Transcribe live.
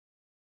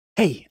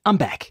Hey, I'm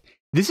back.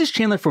 This is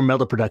Chandler from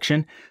Melda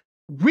Production.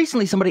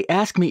 Recently, somebody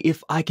asked me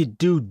if I could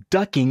do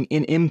ducking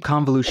in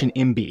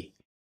MConvolutionMB.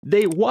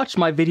 They watched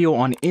my video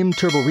on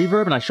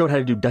MTurboreverb and I showed how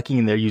to do ducking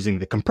in there using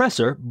the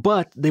compressor,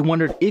 but they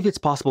wondered if it's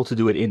possible to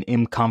do it in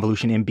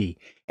MConvolutionMB.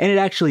 And it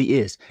actually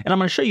is. And I'm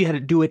going to show you how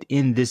to do it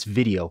in this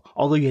video,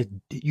 although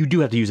you do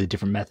have to use a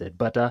different method.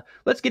 But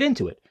let's get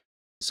into it.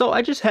 So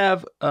I just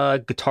have a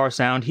guitar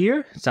sound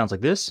here. It sounds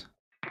like this.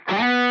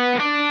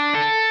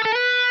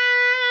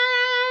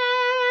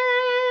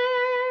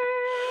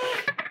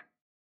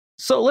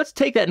 So let's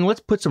take that and let's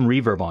put some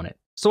reverb on it.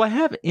 So I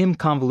have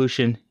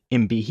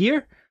MConvolutionMB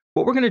here.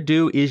 What we're going to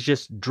do is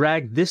just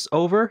drag this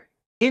over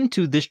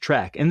into this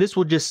track, and this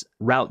will just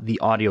route the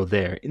audio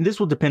there. And this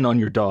will depend on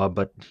your DAW,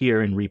 but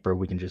here in Reaper,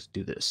 we can just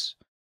do this.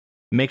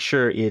 Make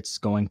sure it's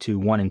going to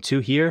 1 and 2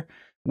 here.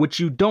 What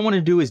you don't want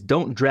to do is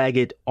don't drag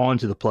it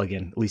onto the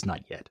plugin, at least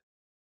not yet.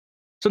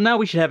 So now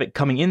we should have it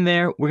coming in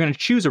there. We're going to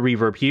choose a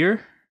reverb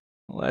here.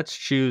 Let's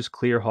choose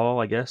Clear Hall,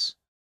 I guess.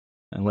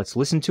 And let's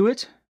listen to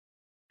it.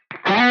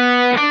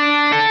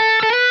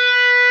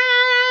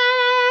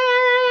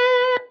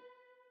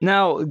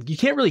 Now, you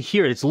can't really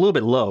hear it. It's a little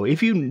bit low.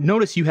 If you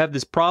notice you have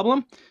this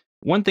problem,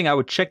 one thing I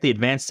would check the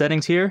advanced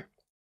settings here,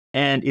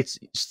 and it's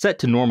set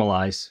to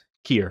normalize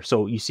here.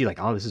 So you see like,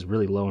 oh, this is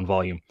really low in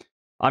volume.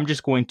 I'm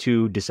just going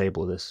to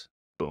disable this.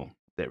 Boom.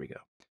 There we go.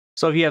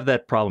 So if you have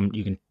that problem,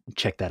 you can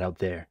check that out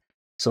there.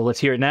 So let's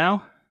hear it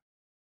now.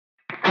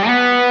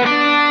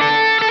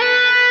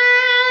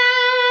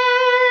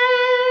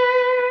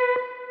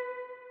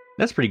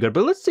 That's pretty good,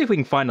 but let's see if we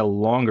can find a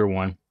longer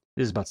one.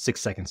 This is about 6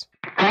 seconds.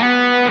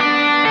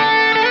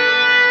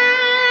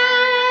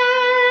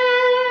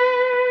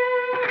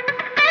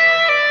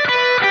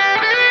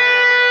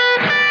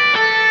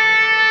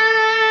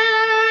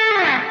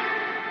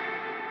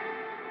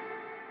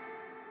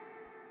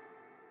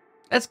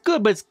 That's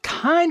good, but it's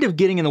kind of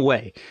getting in the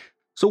way.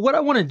 So what I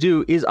want to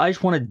do is I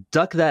just want to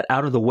duck that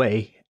out of the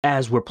way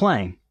as we're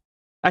playing.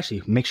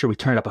 Actually, make sure we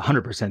turn it up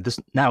 100%. This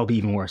now will be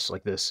even worse,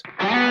 like this.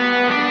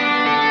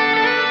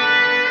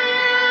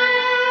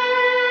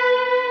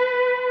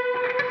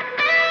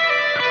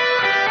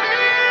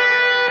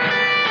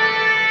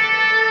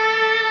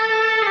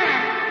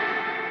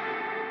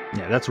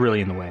 Yeah, that's really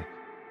in the way.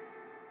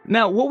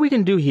 Now, what we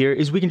can do here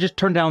is we can just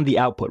turn down the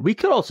output. We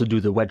could also do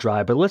the wet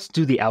dry, but let's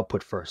do the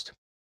output first.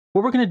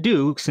 What we're going to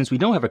do, since we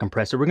don't have a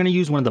compressor, we're going to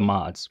use one of the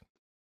mods.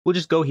 We'll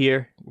just go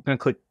here, we're going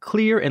to click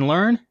Clear and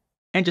Learn,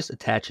 and just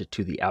attach it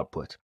to the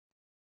output.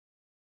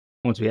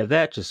 Once we have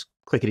that, just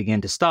click it again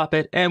to stop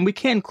it, and we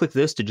can click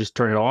this to just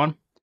turn it on.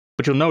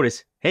 But you'll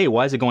notice, hey,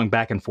 why is it going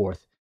back and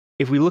forth?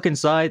 If we look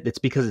inside, it's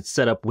because it's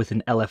set up with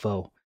an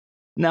LFO.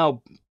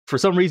 Now, for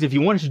some reason, if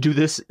you wanted to do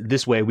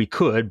this way, we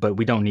could, but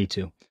we don't need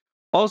to.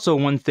 Also,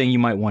 one thing you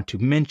might want to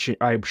mention,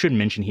 or I should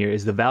mention here,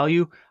 is the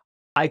value.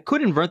 I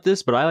could invert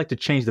this, but I like to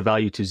change the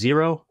value to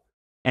 0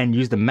 and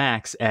use the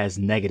max as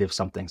negative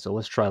something. So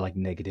let's try like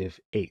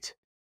 -8.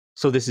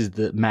 So this is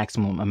the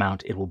maximum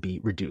amount it will be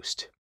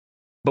reduced.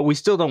 But we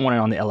still don't want it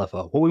on the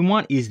LFO. What we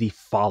want is the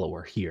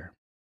follower here.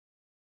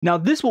 Now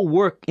this will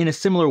work in a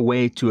similar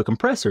way to a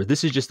compressor.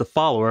 This is just the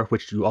follower,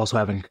 which you also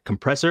have in a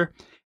compressor,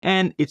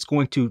 and it's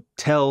going to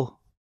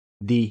tell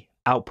the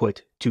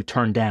output to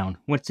turn down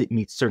once it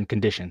meets certain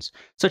conditions,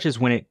 such as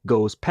when it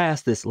goes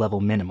past this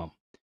level minimum.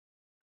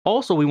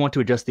 Also, we want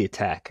to adjust the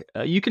attack.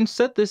 You can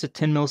set this at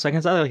 10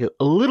 milliseconds. I like it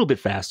a little bit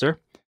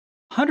faster.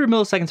 100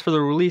 milliseconds for the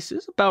release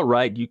is about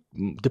right.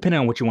 Depending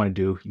on what you want to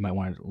do, you might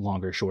want it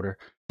longer or shorter.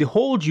 The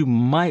hold you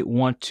might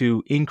want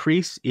to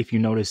increase if you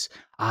notice,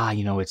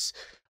 it's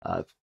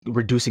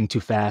reducing too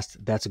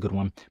fast. That's a good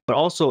one. But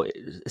also,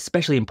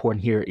 especially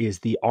important here is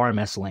the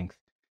RMS length.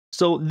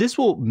 So this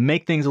will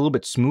make things a little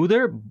bit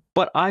smoother,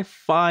 but I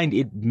find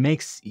it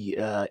makes it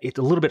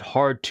a little bit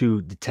hard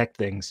to detect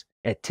things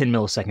at 10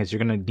 milliseconds.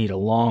 You're going to need a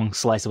long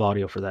slice of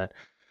audio for that.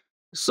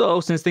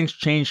 So since things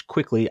change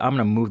quickly, I'm going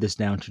to move this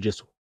down to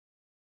just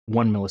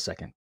 1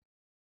 millisecond.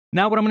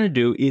 Now what I'm going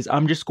to do is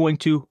I'm just going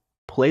to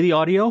play the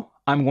audio.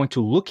 I'm going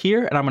to look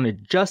here and I'm going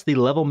to adjust the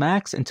level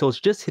max until it's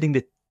just hitting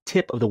the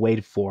tip of the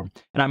waveform.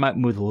 And I might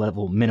move the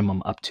level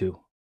minimum up to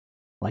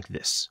like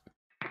this.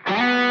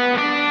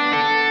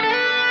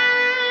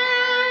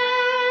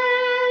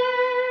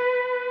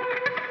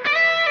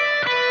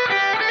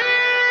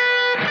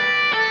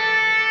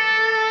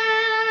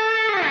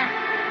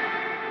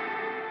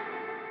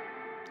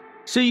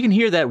 So you can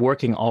hear that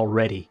working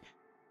already.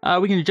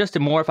 We can adjust it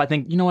more if I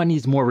think, it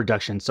needs more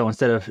reduction. So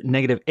instead of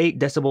 -8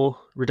 decibel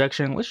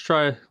reduction, let's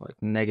try like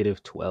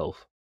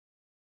 -12.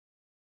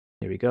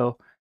 There we go.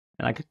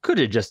 And I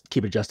could just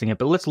keep adjusting it,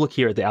 but let's look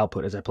here at the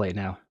output as I play it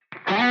now.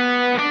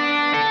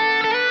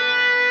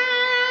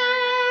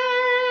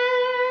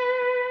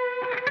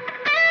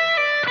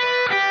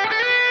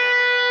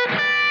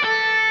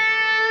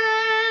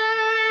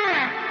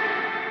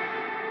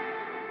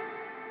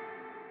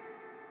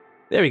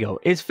 There we go.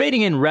 It's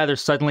fading in rather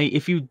suddenly.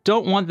 If you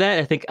don't want that,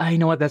 I think, you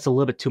know what, that's a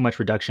little bit too much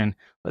reduction.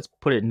 Let's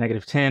put it at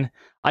 -10.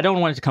 I don't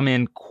want it to come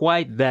in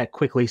quite that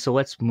quickly, so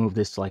let's move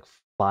this to like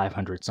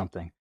 500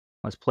 something.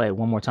 Let's play it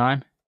one more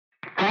time.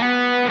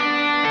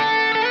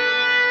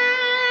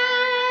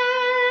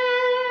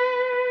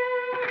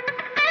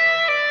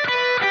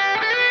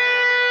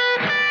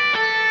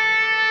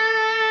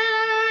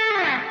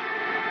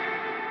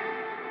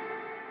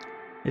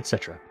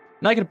 Etc.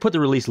 Now I can put the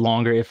release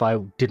longer if I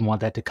didn't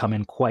want that to come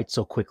in quite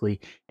so quickly.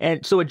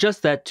 And so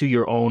adjust that to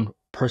your own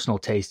personal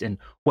taste and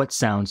what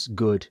sounds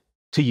good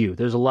to you.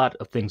 There's a lot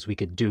of things we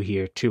could do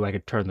here too. I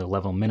could turn the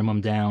level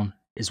minimum down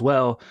as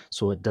well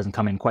so it doesn't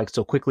come in quite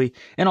so quickly.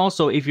 And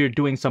also if you're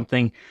doing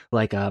something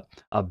like a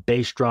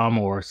bass drum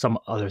or some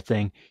other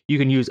thing, you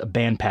can use a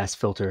bandpass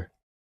filter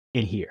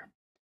in here.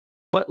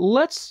 But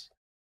let's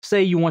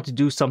say you want to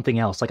do something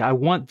else. Like I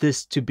want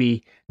this to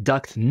be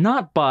ducked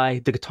not by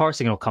the guitar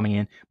signal coming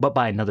in, but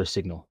by another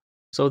signal.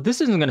 So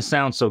this isn't going to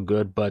sound so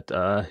good, but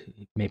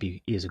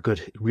maybe is a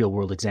good real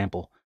world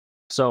example.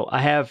 So I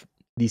have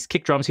these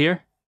kick drums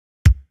here.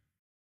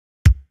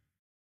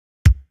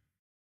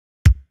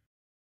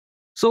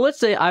 So let's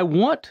say I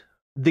want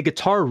the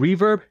guitar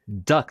reverb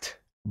ducked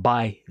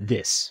by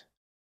this.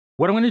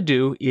 What I'm going to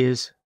do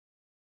is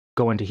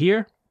go into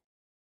here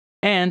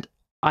and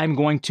I'm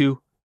going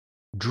to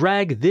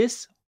drag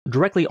this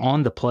directly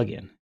on the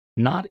plugin,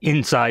 not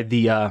inside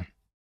the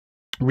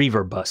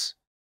reverb bus.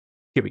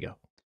 Here we go.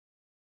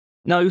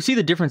 Now you see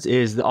the difference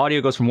is the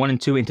audio goes from 1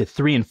 and 2 into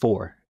 3 and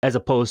 4, as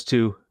opposed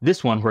to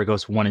this one where it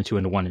goes from 1 and 2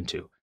 into 1 and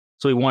 2.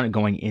 So we want it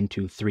going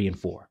into 3 and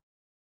 4.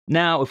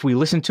 Now if we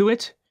listen to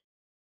it,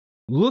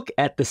 look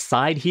at the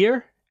side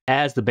here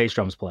as the bass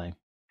drum is playing.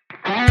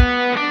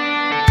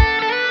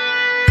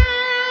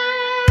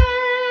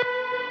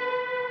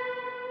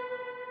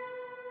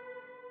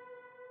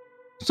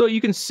 So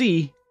you can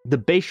see the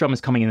bass drum is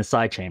coming in the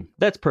sidechain.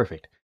 That's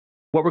perfect.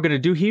 What we're going to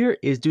do here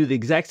is do the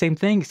exact same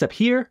thing, except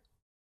here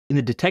in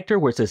the detector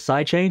where it says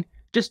sidechain,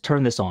 just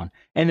turn this on.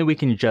 And then we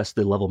can adjust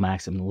the level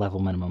max and the level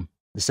minimum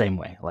the same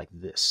way, like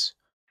this.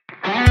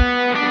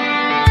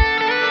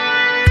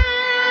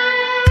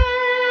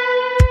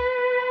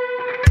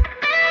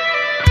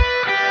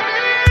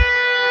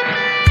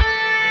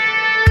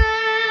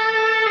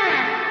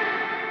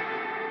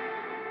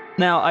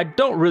 Now, I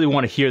don't really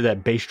want to hear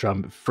that bass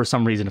drum for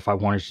some reason if I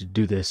wanted to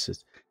do this.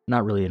 It's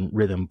not really in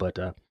rhythm, but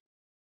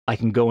I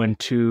can go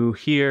into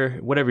here,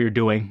 whatever you're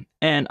doing,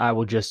 and I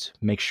will just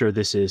make sure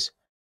this is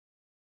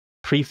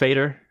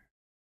pre-fader,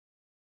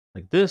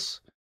 like this,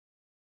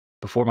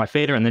 before my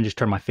fader, and then just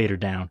turn my fader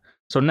down.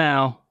 So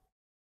now,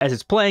 as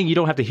it's playing, you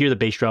don't have to hear the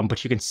bass drum,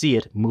 but you can see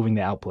it moving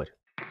the output.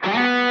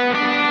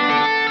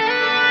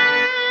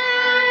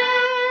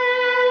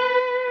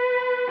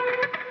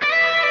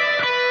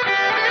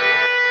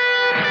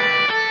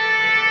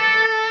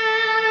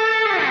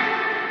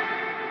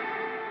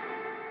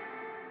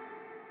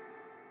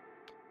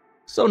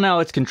 So now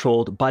it's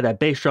controlled by that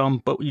bass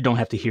drum, but you don't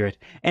have to hear it,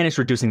 and it's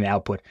reducing the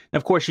output. Now,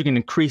 of course, you can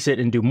increase it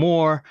and do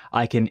more.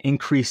 I can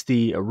increase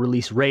the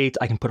release rate.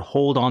 I can put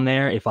hold on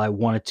there if I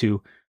wanted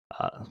to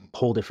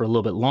hold it for a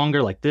little bit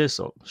longer, like this.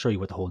 I'll show you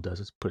what the hold does.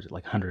 Let's put it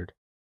like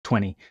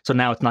 120. So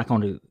now it's not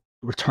going to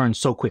return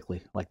so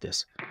quickly like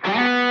this.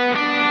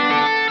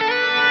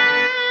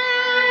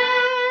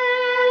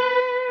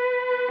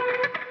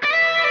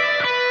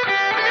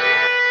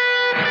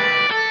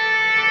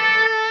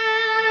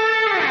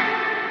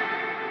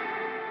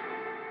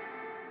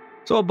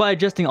 So by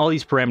adjusting all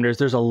these parameters,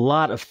 there's a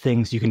lot of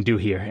things you can do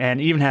here, and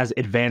it even has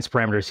advanced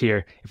parameters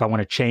here. If I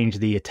want to change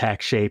the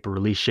attack shape or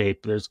release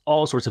shape, there's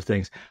all sorts of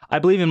things. I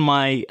believe in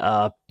my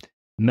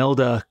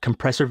Melda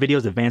compressor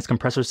videos, advanced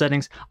compressor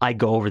settings, I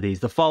go over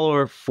these. The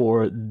follower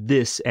for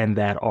this and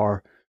that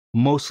are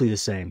mostly the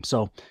same.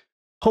 So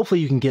hopefully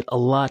you can get a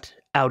lot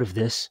out of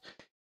this.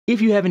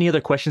 If you have any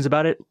other questions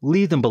about it,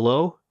 leave them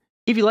below.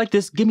 If you like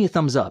this, give me a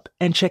thumbs up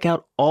and check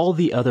out all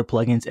the other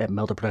plugins at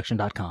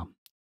meldaproduction.com.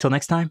 Till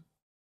next time.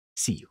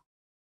 See you.